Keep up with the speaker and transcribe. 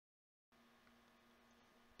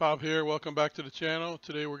Bob here, welcome back to the channel.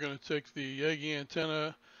 Today we're going to take the Yagi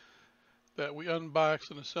antenna that we unboxed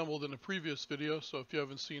and assembled in the previous video, so if you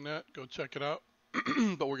haven't seen that, go check it out.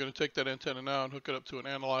 But we're going to take that antenna now and hook it up to an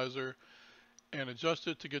analyzer and adjust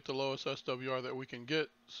it to get the lowest SWR that we can get,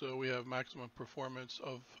 so we have maximum performance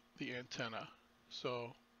of the antenna.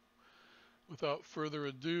 So without further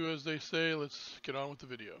ado, as they say, let's get on with the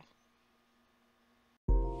video.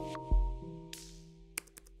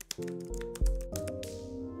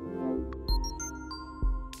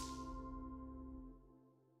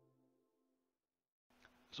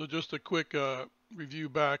 So just a quick review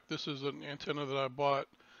back. This is an antenna that I bought.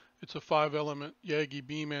 It's a 5-element Yagi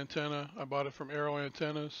beam antenna. I bought it from Arrow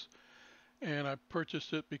Antennas, and I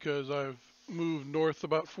purchased it because I've moved north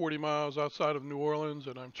about 40 miles outside of New Orleans,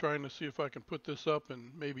 and I'm trying to see if I can put this up and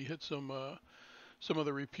maybe hit some of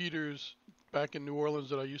the repeaters back in New Orleans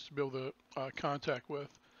that I used to be able to contact with.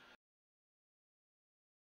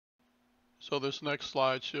 So this next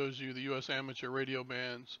slide shows you the U.S. amateur radio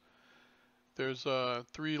bands. There's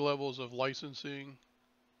 3 levels of licensing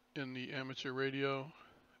in the amateur radio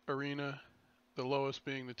arena, the lowest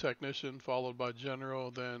being the technician, followed by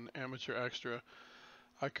general, then amateur extra.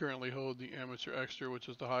 I currently hold the amateur extra, which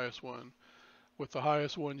is the highest one. With the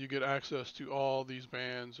highest one, you get access to all these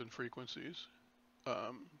bands and frequencies.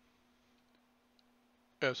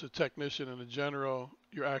 As a technician and a general,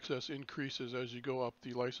 your access increases as you go up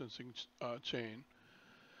the licensing chain.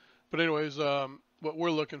 But anyways, what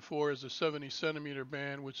we're looking for is a 70 centimeter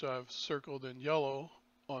band, which I've circled in yellow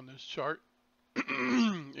on this chart.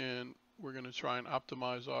 And we're going to try and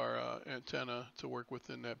optimize our antenna to work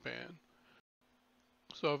within that band.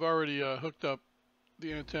 So I've already hooked up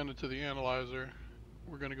the antenna to the analyzer.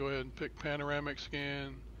 We're going to go ahead and pick panoramic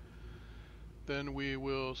scan. Then we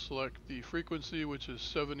will select the frequency, which is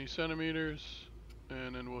 70 centimeters,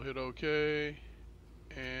 and then we'll hit OK,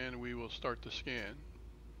 and we will start the scan.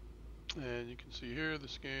 And you can see here the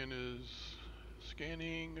scan is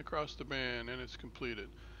scanning across the band, and it's completed.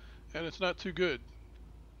 And it's not too good.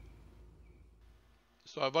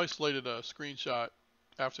 So I've isolated a screenshot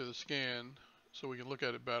after the scan so we can look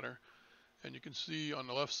at it better. And you can see on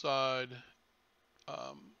the left side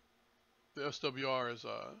the SWR is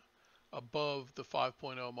above the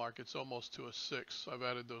 5.0 mark. It's almost to a 6. I've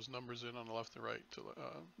added those numbers in on the left and right to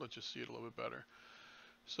let you see it a little bit better.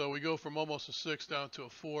 So we go from almost a 6 down to a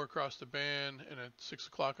 4 across the band, and at 6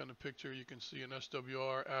 o'clock on the picture you can see an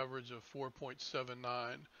SWR average of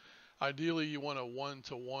 4.79. Ideally you want a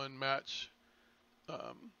 1-to-1 match,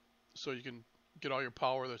 so you can get all your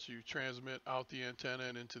power that you transmit out the antenna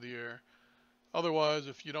and into the air. Otherwise,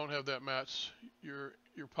 if you don't have that match, your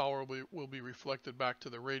power will be reflected back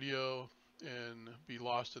to the radio and be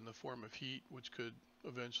lost in the form of heat, which could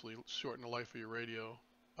eventually shorten the life of your radio.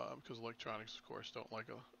 Because electronics, of course, don't like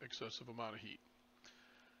an excessive amount of heat.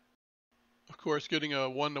 Of course, getting a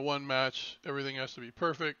 1-to-1 match, everything has to be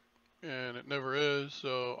perfect, and it never is,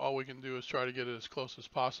 so all we can do is try to get it as close as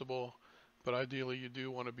possible. But ideally, you do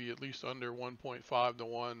want to be at least under 1.5 to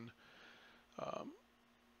 1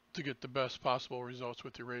 to get the best possible results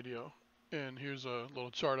with your radio. And here's a little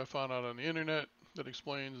chart I found out on the internet that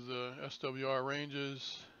explains the SWR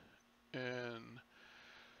ranges and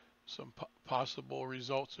some possible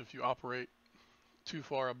results if you operate too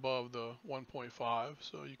far above the 1.5.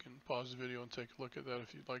 So you can pause the video and take a look at that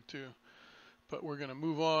if you'd like to. But we're going to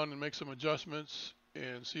move on and make some adjustments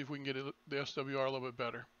and see if we can get the SWR a little bit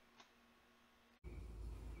better.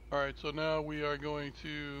 Alright, so now we are going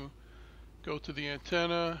to go to the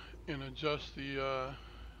antenna and adjust the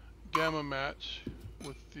gamma match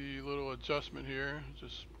with the little adjustment here.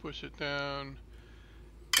 Just push it down,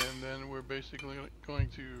 and then we're basically going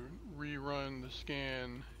to rerun the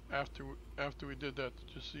scan after we did that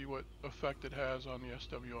to just see what effect it has on the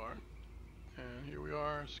SWR. And here we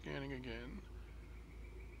are scanning again.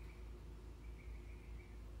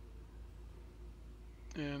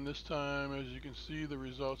 And this time, as you can see, the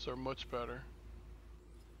results are much better.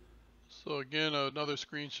 So again, another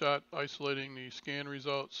screenshot isolating the scan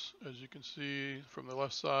results. As you can see from the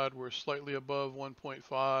left side, we're slightly above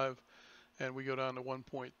 1.5, and we go down to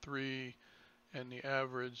 1.3, and the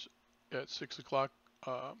average at 6 o'clock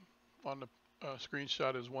on the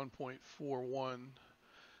screenshot is 1.41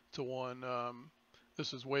 to 1.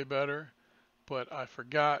 This is way better, but I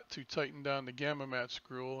forgot to tighten down the gamma match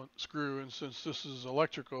screw, and since this is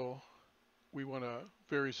electrical, we want a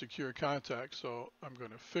very secure contact, so I'm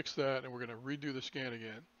going to fix that, and we're going to redo the scan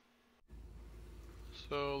again.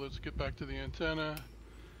 So let's get back to the antenna,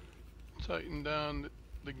 tighten down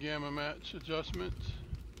the gamma match adjustment,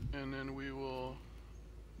 and then we will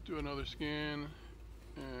do another scan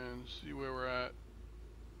and see where we're at.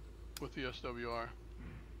 with the SWR.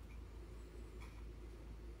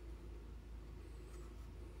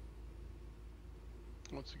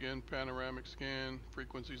 Once again, panoramic scan,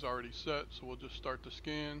 frequency's already set, so we'll just start the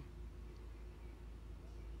scan.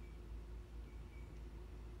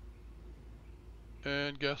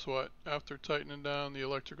 And guess what? After tightening down the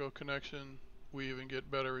electrical connection, we even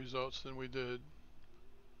get better results than we did.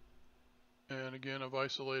 And again, I've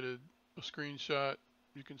isolated a screenshot.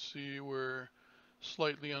 You can see we're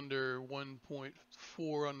slightly under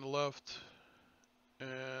 1.4 on the left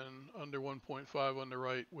and under 1.5 on the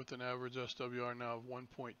right, with an average SWR now of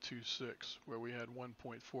 1.26, where we had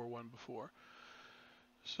 1.41 before.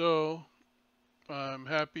 So I'm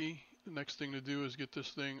happy. The next thing to do is get this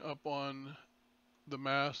thing up on the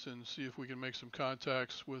mast and see if we can make some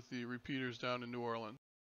contacts with the repeaters down in New Orleans.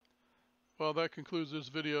 Well, that concludes this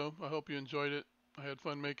video. I hope you enjoyed it. I had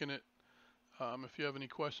fun making it. If you have any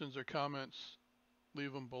questions or comments,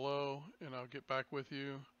 leave them below and I'll get back with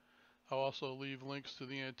you. I'll also leave links to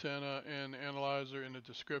the antenna and analyzer in the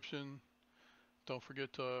description. Don't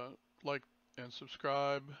forget to like and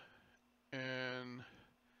subscribe, and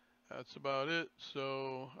that's about it.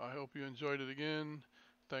 So I hope you enjoyed it again.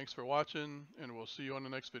 Thanks for watching, and we'll see you on the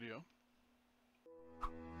next video.